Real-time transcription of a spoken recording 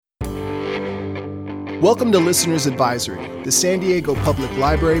Welcome to Listener's Advisory, the San Diego Public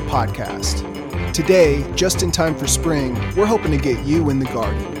Library podcast. Today, just in time for spring, we're hoping to get you in the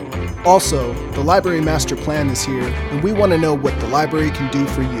garden. Also, the Library Master Plan is here, and we want to know what the library can do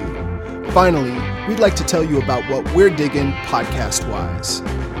for you. Finally, we'd like to tell you about what we're digging podcast-wise.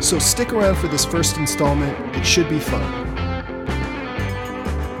 So stick around for this first installment. It should be fun.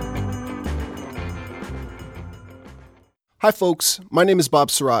 Hi folks, my name is Bob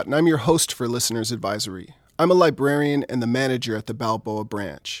Surratt, and I'm your host for Listener's Advisory. I'm a librarian and the manager at the Balboa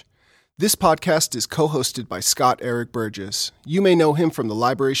branch. This podcast is co-hosted by Scott Eric Burgess. You may know him from the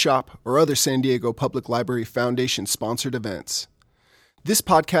Library Shop or other San Diego Public Library Foundation-sponsored events. This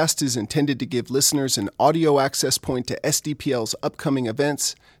podcast is intended to give listeners an audio access point to SDPL's upcoming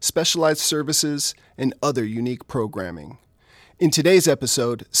events, specialized services, and other unique programming. In today's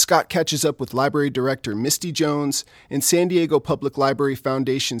episode, Scott catches up with Library Director Misty Jones and San Diego Public Library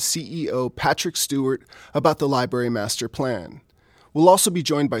Foundation CEO Patrick Stewart about the Library Master Plan. We'll also be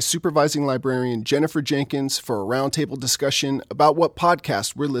joined by Supervising Librarian Jennifer Jenkins for a roundtable discussion about what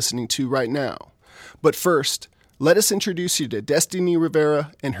podcast we're listening to right now. But first, let us introduce you to Destiny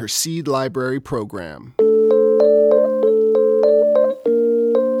Rivera and her Seed Library program.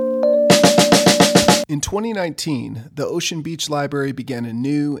 In 2019, the Ocean Beach Library began a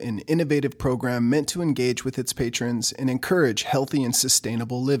new and innovative program meant to engage with its patrons and encourage healthy and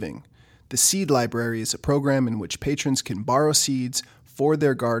sustainable living. The Seed Library is a program in which patrons can borrow seeds for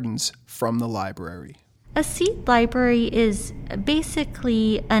their gardens from the library. A seed library is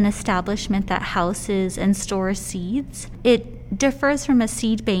basically an establishment that houses and stores seeds. It differs from a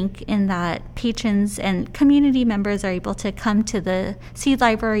seed bank in that patrons and community members are able to come to the seed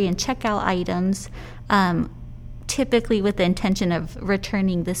library and check out items, typically with the intention of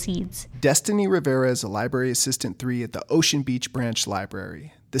returning the seeds. Destiny Rivera is a Library Assistant 3 at the Ocean Beach Branch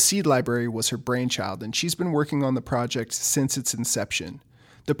Library. The Seed Library was her brainchild, and she's been working on the project since its inception.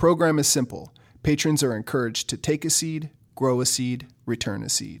 The program is simple. Patrons are encouraged to take a seed, grow a seed, return a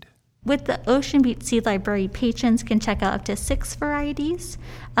seed. With the Ocean Beach Seed Library, patrons can check out up to 6 varieties.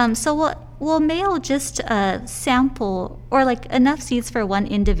 So we'll mail just a sample or like enough seeds for one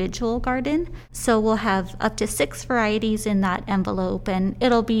individual garden. So we'll have up to 6 varieties in that envelope, and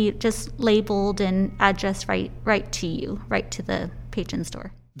it'll be just labeled and addressed right to you, right to the patron's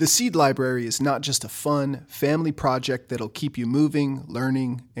door. The Seed Library is not just a fun, family project that'll keep you moving,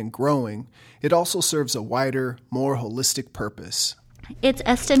 learning, and growing. It also serves a wider, more holistic purpose. It's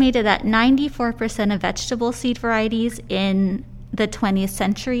estimated that 94% of vegetable seed varieties in the 20th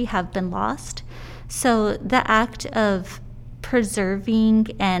century have been lost. So the act of preserving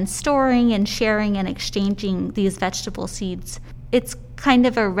and storing and sharing and exchanging these vegetable seeds, it's kind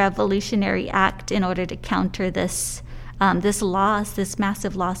of a revolutionary act in order to counter this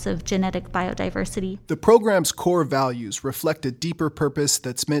massive loss of genetic biodiversity. The program's core values reflect a deeper purpose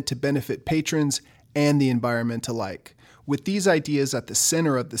that's meant to benefit patrons and the environment alike. With these ideas at the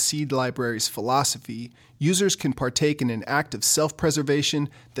center of the Seed Library's philosophy, users can partake in an act of self-preservation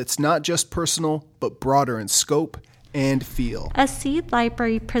that's not just personal, but broader in scope and feel. A seed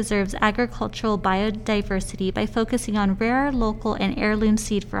library preserves agricultural biodiversity by focusing on rare, local, and heirloom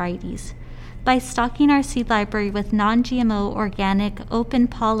seed varieties. By stocking our seed library with non-GMO, organic,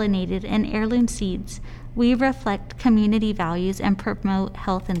 open-pollinated, and heirloom seeds, we reflect community values and promote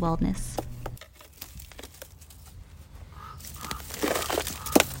health and wellness.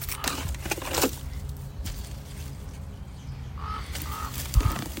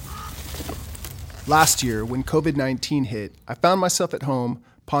 Last year, when COVID-19 hit, I found myself at home,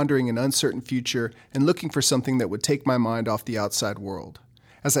 pondering an uncertain future and looking for something that would take my mind off the outside world.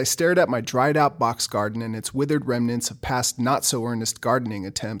 As I stared at my dried-out box garden and its withered remnants of past not-so-earnest gardening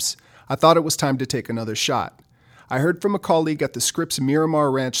attempts, I thought it was time to take another shot. I heard from a colleague at the Scripps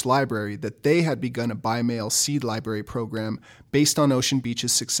Miramar Ranch Library that they had begun a by-mail seed library program based on Ocean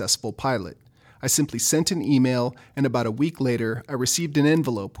Beach's successful pilot. I simply sent an email, and about a week later, I received an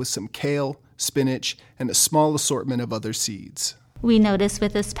envelope with some kale, spinach, and a small assortment of other seeds. We noticed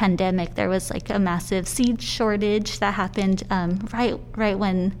with this pandemic, there was like a massive seed shortage that happened right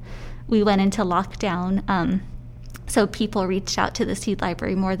when we went into lockdown. So people reached out to the Seed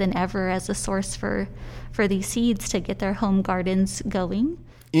Library more than ever as a source for these seeds to get their home gardens going.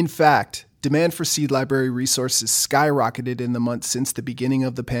 In fact, demand for Seed Library resources skyrocketed in the months since the beginning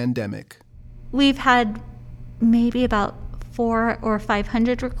of the pandemic. We've had maybe about 400 or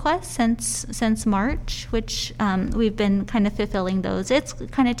 500 requests since March, which we've been kind of fulfilling those. It's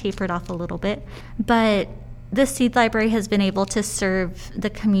kind of tapered off a little bit, but The Seed Library has been able to serve the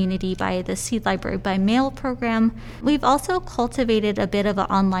community by the Seed Library by Mail program. We've also cultivated a bit of an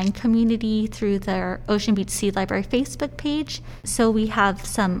online community through the Ocean Beach Seed Library Facebook page. So we have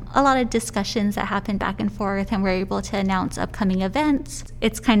a lot of discussions that happen back and forth, and we're able to announce upcoming events.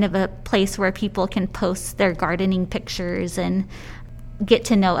 It's kind of a place where people can post their gardening pictures and get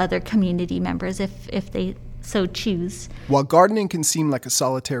to know other community members if they so choose. While gardening can seem like a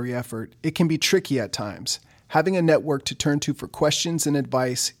solitary effort, it can be tricky at times. Having a network to turn to for questions and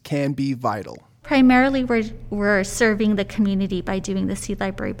advice can be vital. Primarily, we're serving the community by doing the Seed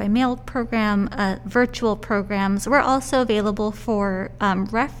Library by Mail program, virtual programs. We're also available for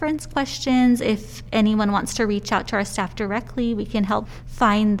reference questions. If anyone wants to reach out to our staff directly, we can help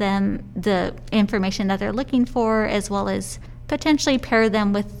find them the information that they're looking for, as well as potentially pair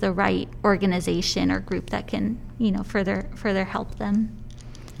them with the right organization or group that can, further help them.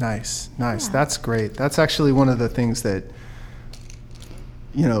 Nice. Yeah. That's great. That's actually one of the things that,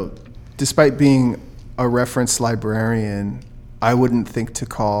 despite being a reference librarian, I wouldn't think to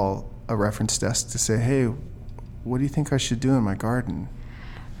call a reference desk to say, hey, what do you think I should do in my garden?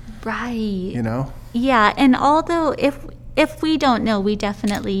 Right. Yeah. And although if we don't know, we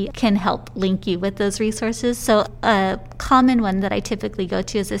definitely can help link you with those resources. So a common one that I typically go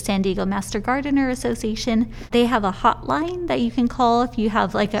to is the San Diego Master Gardener Association. They have a hotline that you can call if you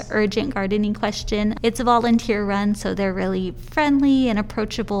have like an urgent gardening question. It's volunteer run, so they're really friendly and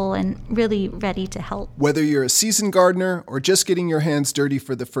approachable and really ready to help. Whether you're a seasoned gardener or just getting your hands dirty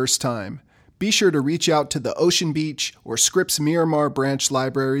for the first time, be sure to reach out to the Ocean Beach or Scripps Miramar branch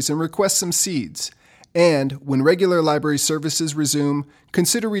libraries and request some seeds. And when regular library services resume,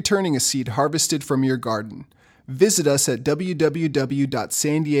 consider returning a seed harvested from your garden. Visit us at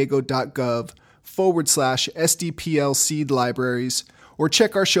www.sandiego.gov/SDPL seed libraries or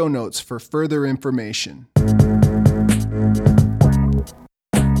check our show notes for further information.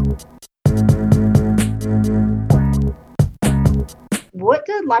 What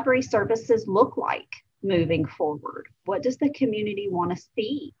do library services look like moving forward? What does the community want to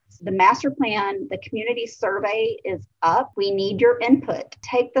see? The master plan, the community survey is up. We need your input.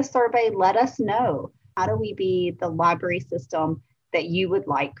 Take the survey, let us know. How do we be the library system that you would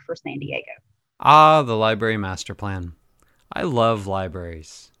like for San Diego? The library master plan. I love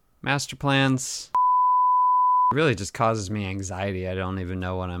libraries. Master plans really just causes me anxiety. I don't even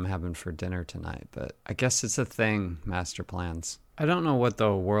know what I'm having for dinner tonight, but I guess it's a thing, master plans. I don't know what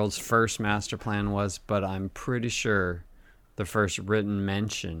the world's first master plan was, but I'm pretty sure the first written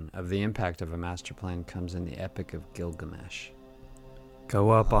mention of the impact of a master plan comes in the Epic of Gilgamesh.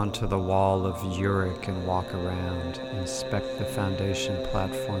 Go up onto the wall of Uruk and walk around, inspect the foundation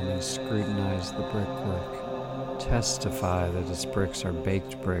platform and scrutinize the brickwork. Testify that its bricks are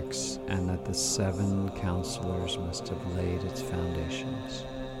baked bricks and that the 7 counselors must have laid its foundations.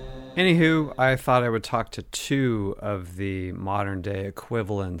 Anywho, I thought I would talk to 2 of the modern-day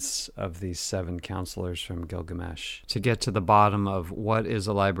equivalents of these 7 counselors from Gilgamesh to get to the bottom of what is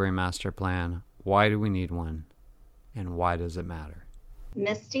a library master plan, why do we need one, and why does it matter?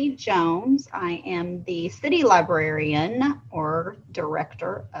 Misty Jones. I am the city librarian or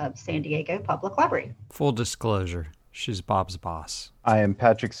director of San Diego Public Library. Full disclosure, she's Bob's boss. I am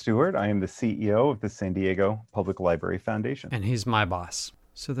Patrick Stewart. I am the CEO of the San Diego Public Library Foundation. And he's my boss.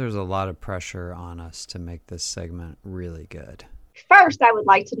 So there's a lot of pressure on us to make this segment really good. First, I would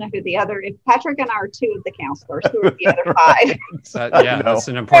like to know who the other, if Patrick and I are 2 of the counselors, who are the other 5? That's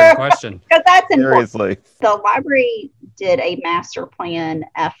an important question. Because that's important. Seriously. The library did a master plan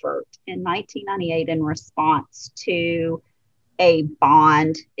effort in 1998 in response to a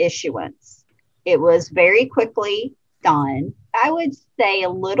bond issuance. It was very quickly done. I would say a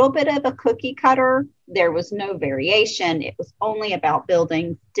little bit of a cookie cutter. There was no variation. It was only about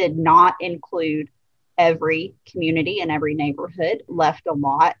buildings, did not include every community and every neighborhood, left a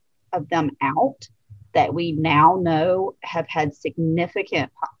lot of them out that we now know have had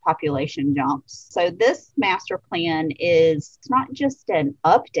significant population jumps. So this master plan is not just an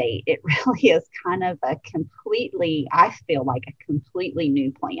update. It really is kind of I feel like a completely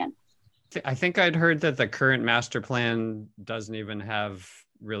new plan. I think I'd heard that the current master plan doesn't even have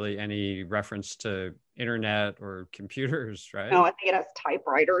really any reference to internet or computers, right? No, I think it has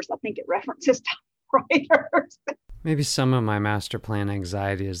typewriters. I think it references typewriters. Maybe some of my master plan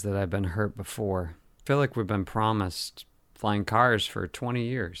anxiety is that I've been hurt before. I feel like we've been promised flying cars for 20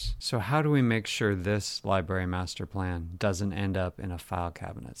 years. So how do we make sure this library master plan doesn't end up in a file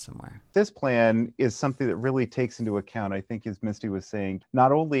cabinet somewhere? This plan is something that really takes into account, I think, as Misty was saying,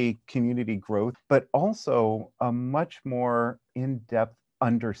 not only community growth, but also a much more in-depth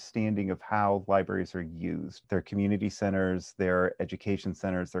understanding of how libraries are used. Their community centers, their education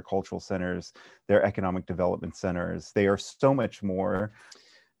centers, their cultural centers, their economic development centers. They are so much more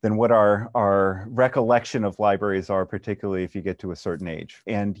than what our recollection of libraries are, particularly if you get to a certain age.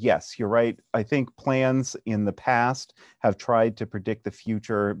 And yes, you're right. I think plans in the past have tried to predict the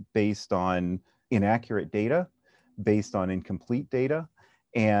future based on inaccurate data, based on incomplete data,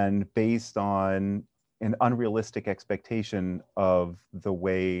 and based on an unrealistic expectation of the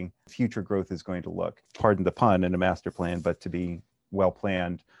way future growth is going to look. Pardon the pun in a master plan, but to be well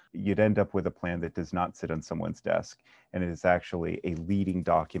planned, you'd end up with a plan that does not sit on someone's desk. And it is actually a leading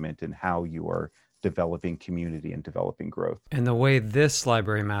document in how you are developing community and developing growth. And the way this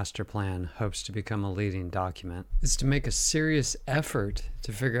library master plan hopes to become a leading document is to make a serious effort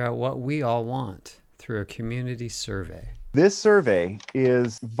to figure out what we all want through a community survey. This survey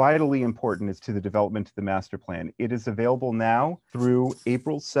is vitally important to the development of the master plan. It is available now through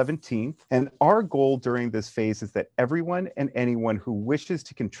April 17th. And our goal during this phase is that everyone and anyone who wishes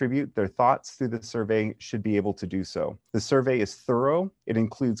to contribute their thoughts through the survey should be able to do so. The survey is thorough. It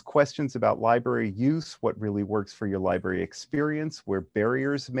includes questions about library use, what really works for your library experience, where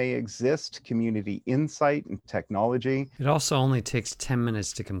barriers may exist, community insight and technology. It also only takes 10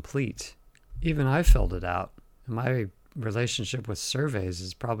 minutes to complete. Even I filled it out. My relationship with surveys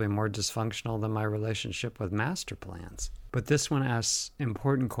is probably more dysfunctional than my relationship with master plans. But this one asks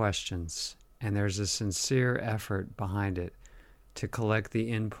important questions, and there's a sincere effort behind it to collect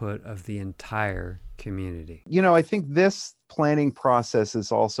the input of the entire community. You know, I think this planning process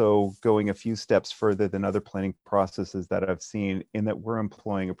is also going a few steps further than other planning processes that I've seen, in that we're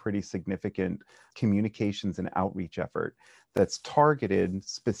employing a pretty significant communications and outreach effort that's targeted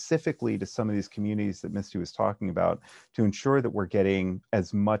specifically to some of these communities that Misty was talking about, to ensure that we're getting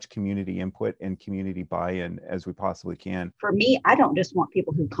as much community input and community buy-in as we possibly can. For me, I don't just want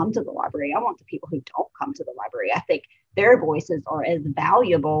people who come to the library. I want the people who don't come to the library. I think their voices are as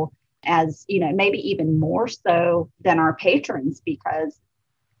valuable as, maybe even more so than our patrons, because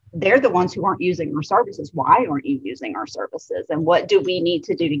they're the ones who aren't using our services. Why aren't you using our services? And what do we need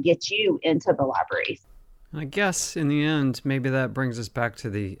to do to get you into the libraries? I guess in the end, maybe that brings us back to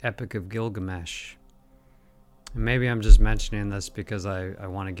the Epic of Gilgamesh. And maybe I'm just mentioning this because I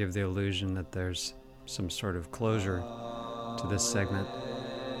want to give the illusion that there's some sort of closure to this segment.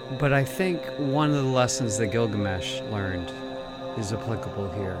 But I think one of the lessons that Gilgamesh learned is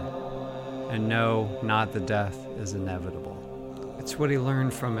applicable here. And no, not the death is inevitable. It's what he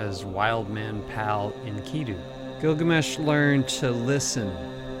learned from his wild man pal Enkidu. Gilgamesh learned to listen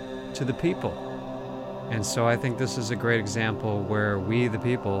to the people. And so I think this is a great example where we, the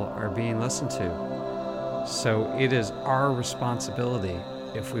people, are being listened to. So it is our responsibility,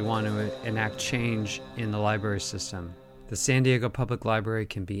 if we want to enact change in the library system. The San Diego Public Library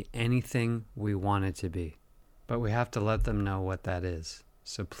can be anything we want it to be, but we have to let them know what that is.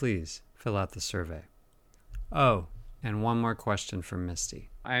 So please fill out the survey. Oh, and one more question from Misty.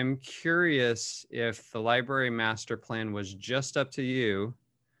 I'm curious, if the library master plan was just up to you,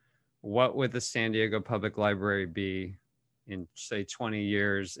 what would the San Diego Public Library be in, say, 20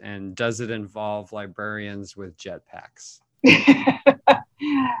 years? And does it involve librarians with jetpacks?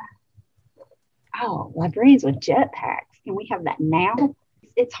 Oh, librarians with jetpacks. Can we have that now?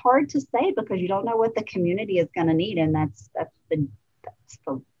 It's hard to say because you don't know what the community is going to need. And that's the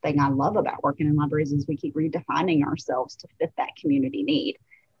thing I love about working in libraries, is we keep redefining ourselves to fit that community need.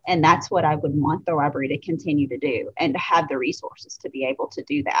 And that's what I would want the library to continue to do, and to have the resources to be able to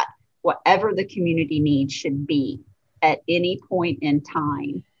do that. Whatever the community needs should be at any point in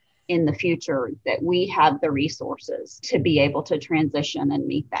time in the future, that we have the resources to be able to transition and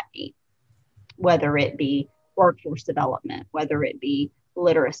meet that need, whether it be workforce development, whether it be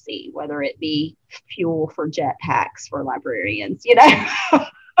literacy, whether it be fuel for jetpacks for librarians,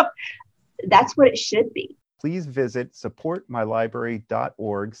 that's what it should be. Please visit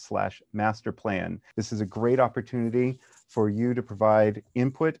supportmylibrary.org/masterplan. This is a great opportunity for you to provide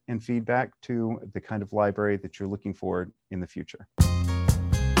input and feedback to the kind of library that you're looking for in the future.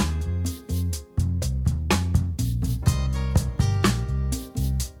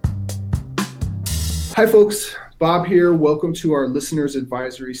 Hi, folks. Bob here. Welcome to our Listeners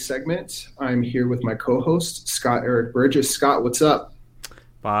Advisory segment. I'm here with my co-host, Scott Eric Burgess. Scott, what's up?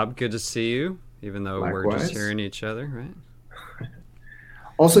 Bob, good to see you, even though Likewise. We're just hearing each other, right?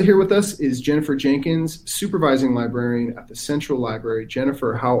 Also here with us is Jennifer Jenkins, supervising librarian at the Central Library.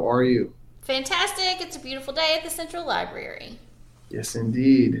 Jennifer, how are you? Fantastic. It's a beautiful day at the Central Library. Yes,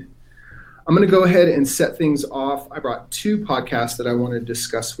 indeed. I'm going to go ahead and set things off. I brought two podcasts that I want to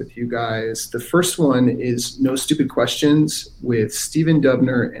discuss with you guys. The first one is No Stupid Questions with Stephen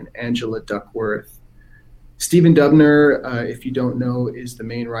Dubner and Angela Duckworth. Stephen Dubner, if you don't know, is the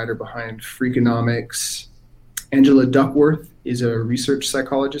main writer behind Freakonomics. Angela Duckworth is a research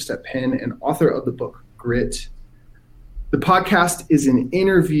psychologist at Penn and author of the book Grit. The podcast is an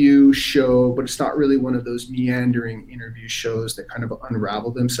interview show, but it's not really one of those meandering interview shows that kind of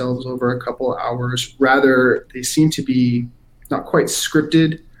unravel themselves over a couple of hours. Rather, they seem to be not quite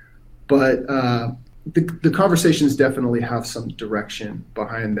scripted, but the conversations definitely have some direction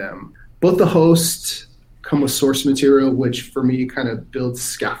behind them. Both the hosts come with source material, which for me kind of builds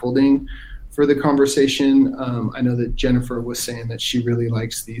scaffolding for the conversation. I know that Jennifer was saying that she really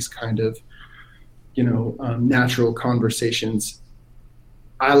likes these kind of natural conversations.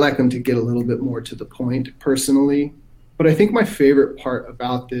 I like them to get a little bit more to the point personally. But I think my favorite part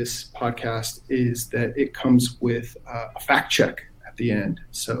about this podcast is that it comes with a fact check at the end.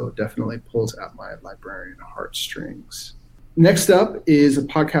 So definitely pulls at my librarian heartstrings. Next up is a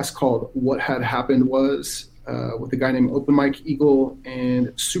podcast called What Had Happened Was with a guy named Open Mike Eagle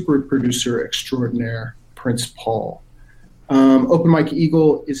and super producer extraordinaire Prince Paul. Open Mike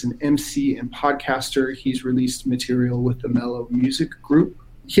Eagle is an MC and podcaster. He's released material with the Mellow Music Group.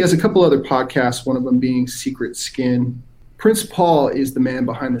 He has a couple other podcasts, one of them being Secret Skin. Prince Paul is the man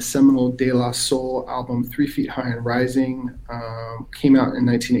behind the seminal De La Soul album 3 Feet High and Rising. Came out in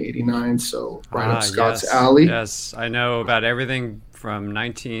 1989, so right up Scott's alley. Yes, I know about everything from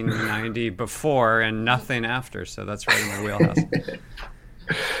 1990 before and nothing after, so that's right in my wheelhouse.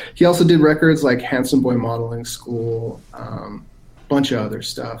 He also did records like Handsome Boy Modeling School, bunch of other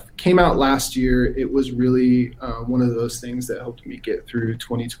stuff. Came out last year. It was really one of those things that helped me get through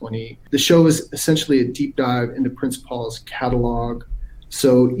 2020. The show is essentially a deep dive into Prince Paul's catalog.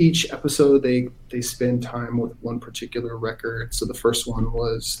 So each episode, they spend time with one particular record. So the first one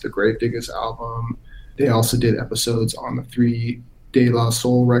was the Gravediggers album. They also did episodes on the 3 De La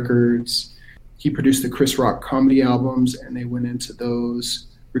Soul records. He produced the Chris Rock comedy albums, and they went into those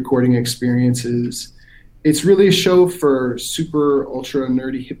recording experiences. It's really a show for super ultra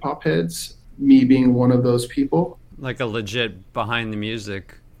nerdy hip hop heads, me being one of those people. Like a legit behind the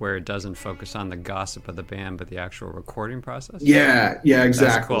music where it doesn't focus on the gossip of the band, but the actual recording process? Yeah,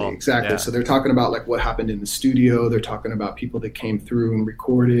 exactly. Cool. Exactly. Yeah. So they're talking about like what happened in the studio. They're talking about people that came through and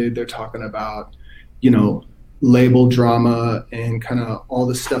recorded. They're talking about, label drama and kind of all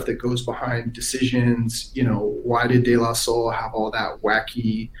the stuff that goes behind decisions. Why did De La Soul have all that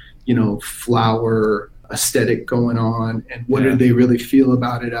wacky, flower aesthetic going on, and what did they really feel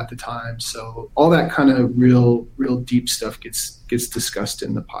about it at the time? So all that kind of real deep stuff gets discussed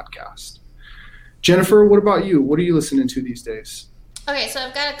in the podcast. Jennifer, what about you? What are you listening to these days? Okay, so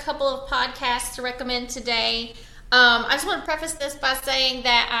I've got a couple of podcasts to recommend today. I just want to preface this by saying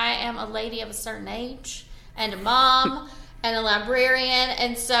that I am a lady of a certain age and a mom and a librarian,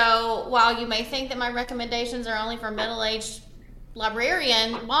 and so while you may think that my recommendations are only for middle-aged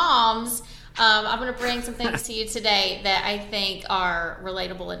librarian moms, I'm going to bring some things to you today that I think are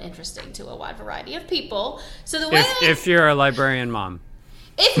relatable and interesting to a wide variety of people. So the way if you're a librarian mom.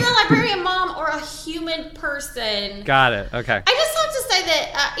 If you're a librarian mom or a human person. Got it. Okay. I just have to say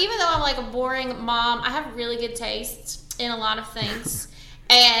that even though I'm like a boring mom, I have really good taste in a lot of things.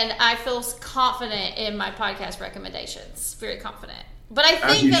 And I feel confident in my podcast recommendations. Very confident. But I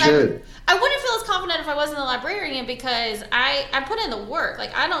think that I wouldn't feel as confident if I wasn't a librarian, because I put in the work.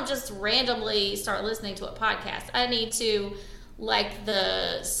 Like, I don't just randomly start listening to a podcast. I need to like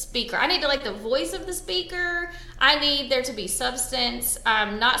the speaker. I need to like the voice of the speaker. I need there to be substance.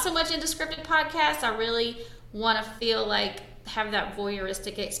 I'm not so much into scripted podcasts. I really want to feel like have that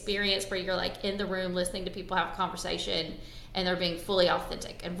voyeuristic experience where you're like in the room listening to people have a conversation and they're being fully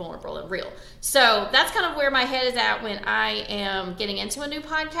authentic and vulnerable and real. So that's kind of where my head is at when I am getting into a new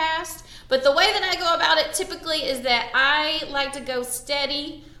podcast. But the way that I go about it typically is that I like to go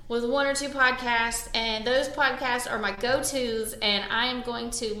steady with 1 or 2 podcasts, and those podcasts are my go-tos, and I am going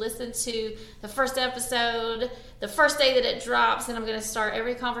to listen to the first episode the first day that it drops, and I'm going to start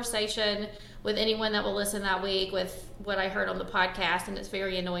every conversation with anyone that will listen that week with what I heard on the podcast. And it's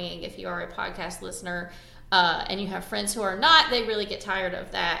very annoying if you are a podcast listener and you have friends who are not. They really get tired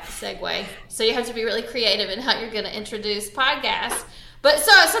of that segue. So you have to be really creative in how you're going to introduce podcasts. But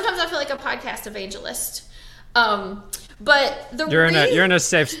so sometimes I feel like a podcast evangelist. But you're in a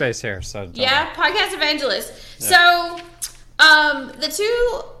safe space here. So podcast evangelist. Yeah. So the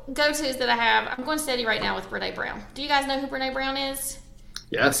 2 go-tos that I have, I'm going steady right now with Brene Brown. Do you guys know who Brene Brown is?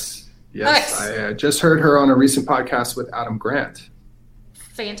 Yes. Okay. I just heard her on a recent podcast with Adam Grant.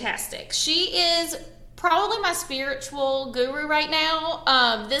 fantastic. She is probably my spiritual guru right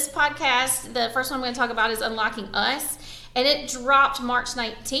now. This podcast, the first one I'm going to talk about is Unlocking Us, and it dropped March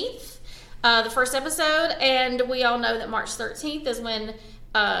 19th, the first episode, and we all know that March 13th is when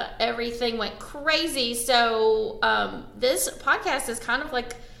everything went crazy. So this podcast is kind of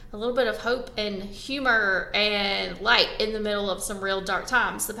like a little bit of hope and humor and light in the middle of some real dark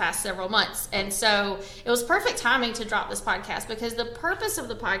times the past several months. And so it was perfect timing to drop this podcast, because the purpose of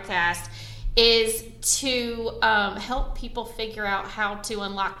the podcast is to help people figure out how to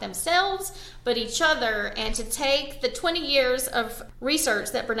unlock themselves, but each other, and to take the 20 years of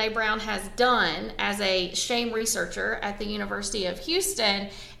research that Brene Brown has done as a shame researcher at the University of Houston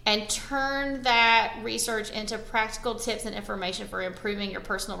and turn that research into practical tips and information for improving your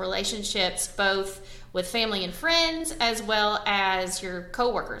personal relationships, both with family and friends as well as your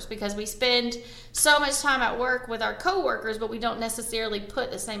coworkers, because we spend so much time at work with our coworkers, but we don't necessarily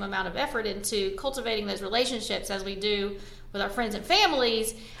put the same amount of effort into cultivating those relationships as we do with our friends and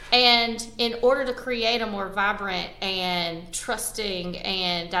families. And in order to create a more vibrant and trusting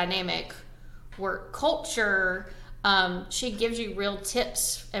and dynamic work culture, she gives you real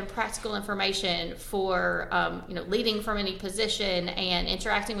tips and practical information for leading from any position and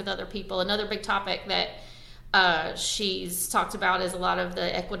interacting with other people. Another big topic that she's talked about is a lot of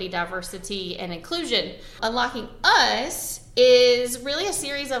the equity, diversity, and inclusion. Unlocking Us is really a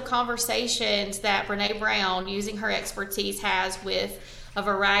series of conversations that Brene Brown, using her expertise, has with a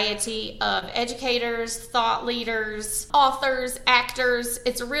variety of educators, thought leaders, authors, actors.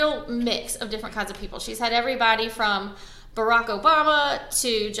 It's a real mix of different kinds of people. She's had everybody from Barack Obama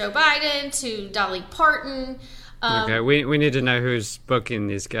to Joe Biden to Dolly Parton. Okay, we need to know who's booking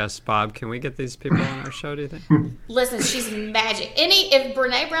these guests. Bob, can we get these people on our show, do you think? Listen, she's magic. If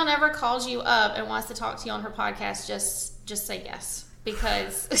Brene Brown ever calls you up and wants to talk to you on her podcast, just say yes.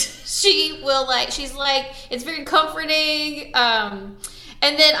 Because she will, she's it's very comforting.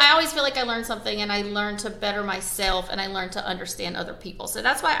 And then I always feel like I learn something, and I learn to better myself, and I learn to understand other people. So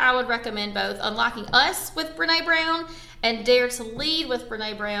that's why I would recommend both Unlocking Us with Brene Brown and Dare to Lead with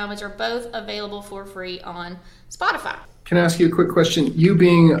Brene Brown, which are both available for free on Spotify. Can I ask you a quick question? You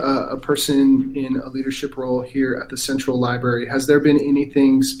being a person in a leadership role here at the Central Library, has there been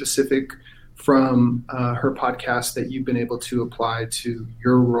anything specific from her podcast that you've been able to apply to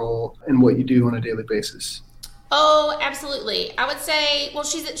your role and what you do on a daily basis? Oh, absolutely. I would say, well,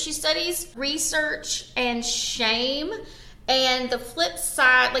 she studies research and shame, and the flip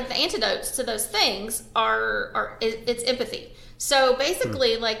side, the antidotes to those things it's empathy. So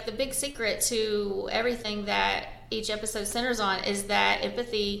basically, the big secret to everything that each episode centers on is that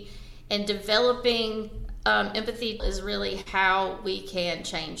empathy, and developing empathy is really how we can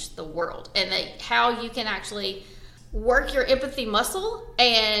change the world, and how you can actually work your empathy muscle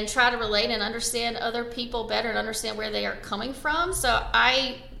and try to relate and understand other people better and understand where they are coming from. So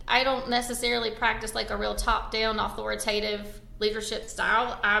I don't necessarily practice a real top-down authoritative leadership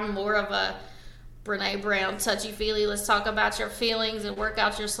style. I'm more of a Brene Brown touchy-feely, let's talk about your feelings and work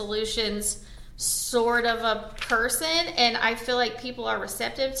out your solutions sort of a person. And I feel like people are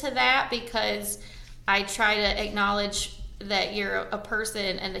receptive to that, because I try to acknowledge that you're a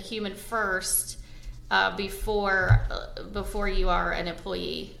person and a human first, before you are an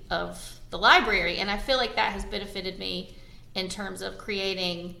employee of the library. And I feel like that has benefited me in terms of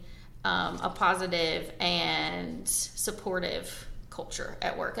creating a positive and supportive culture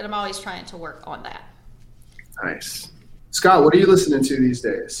at work. And I'm always trying to work on that. Nice. Scott, what are you listening to these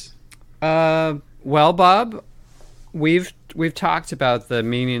days? Well, Bob, we've talked about the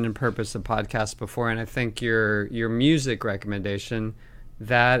meaning and purpose of podcasts before, and I think your music recommendation,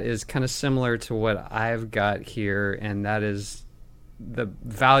 that is kind of similar to what I've got here, and that is the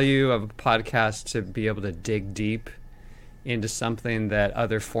value of a podcast to be able to dig deep into something that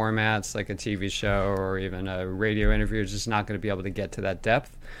other formats like a TV show or even a radio interview is just not going to be able to get to that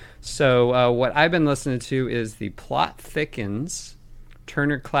depth. So what I've been listening to is the Plot Thickens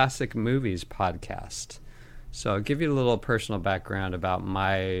Turner Classic Movies podcast. So I'll give you a little personal background about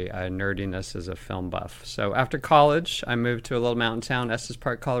my nerdiness as a film buff. So after college, I moved to a little mountain town, Estes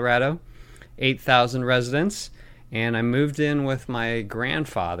Park, Colorado, 8,000 residents, and I moved in with my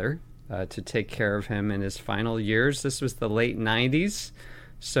grandfather to take care of him in his final years. This was the late 90s,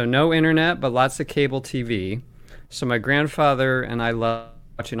 so no internet, but lots of cable TV. So my grandfather and I loved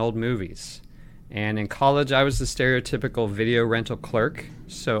watching old movies. And in college, I was the stereotypical video rental clerk.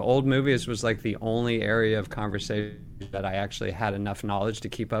 So old movies was the only area of conversation that I actually had enough knowledge to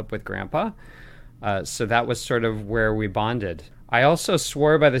keep up with Grandpa. So that was sort of where we bonded. I also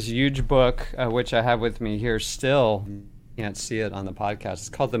swore by this huge book, which I have with me here still, can't see it on the podcast. It's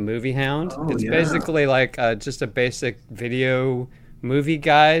called The Movie Hound. Oh, It's yeah. basically like just a basic video movie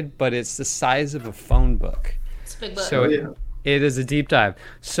guide, but it's the size of a phone book. It's a big book. So Yeah. it is a deep dive.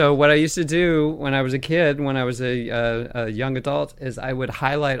 So what I used to do when I was a kid, when I was a young adult, is I would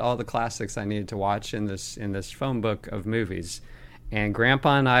highlight all the classics I needed to watch in this phone book of movies. And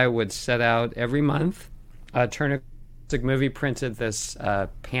Grandpa and I would set out every month. Turner Classic Movie printed this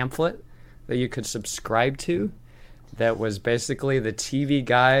pamphlet that you could subscribe to. That was basically the TV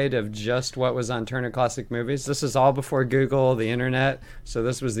guide of just what was on Turner Classic Movies. This is all before Google, the internet, so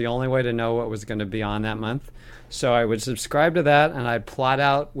this was the only way to know what was going to be on that month. So I would subscribe to that, and I'd plot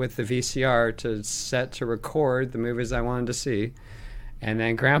out with the VCR to set to record the movies I wanted to see. And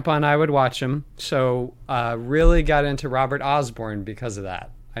then Grandpa and I would watch them. So really got into Robert Osborne because of that.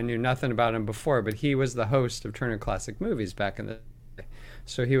 I knew nothing about him before, but he was the host of Turner Classic Movies back in the day.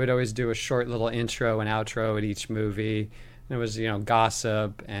 So he would always do a short little intro and outro at each movie. And it was,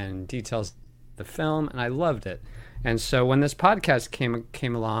 gossip and details of the film, and I loved it. And so when this podcast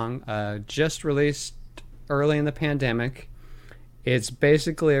came along, just released early in the pandemic, it's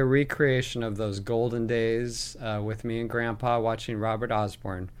basically a recreation of those golden days with me and Grandpa watching Robert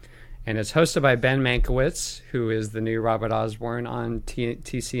Osborne. And it's hosted by Ben Mankiewicz, who is the new Robert Osborne on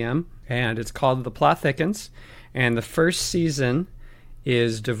TCM. And it's called The Plot Thickens. And the first season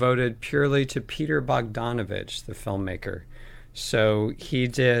is devoted purely to Peter Bogdanovich, the filmmaker. So he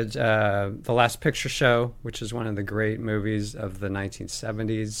did The Last Picture Show, which is one of the great movies of the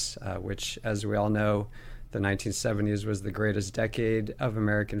 1970s, which, as we all know, the 1970s was the greatest decade of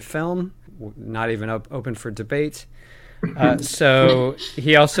American film, not even open for debate. So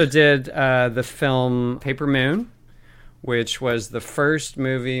he also did the film Paper Moon, which was the first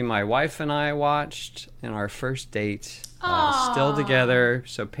movie my wife and I watched in our first date. Still together.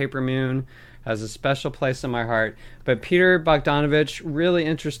 So Paper Moon has a special place in my heart. But Peter Bogdanovich, really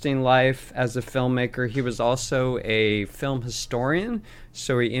interesting life as a filmmaker. He was also a film historian,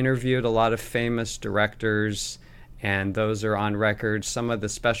 so he interviewed a lot of famous directors, and those are on record. Some of the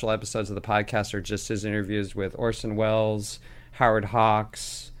special episodes of the podcast are just his interviews with Orson Welles, Howard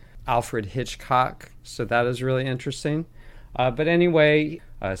Hawks, Alfred Hitchcock, so that is really interesting. But anyway,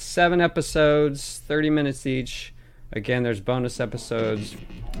 7 episodes, 30 minutes each. Again, there's bonus episodes,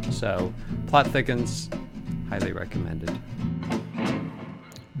 so Plot Thickens, highly recommended.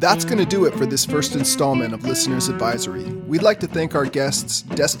 That's going to do it for this first installment of Listener's Advisory. We'd like to thank our guests,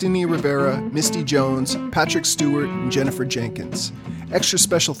 Destiny Rivera, Misty Jones, Patrick Stewart, and Jennifer Jenkins. Extra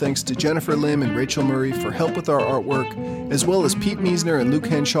special thanks to Jennifer Lim and Rachel Murray for help with our artwork, as well as Pete Meisner and Luke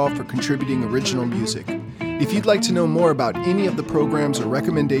Henshaw for contributing original music. If you'd like to know more about any of the programs or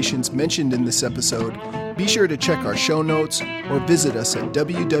recommendations mentioned in this episode, be sure to check our show notes or visit us at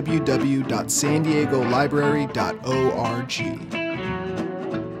www.sandiegolibrary.org.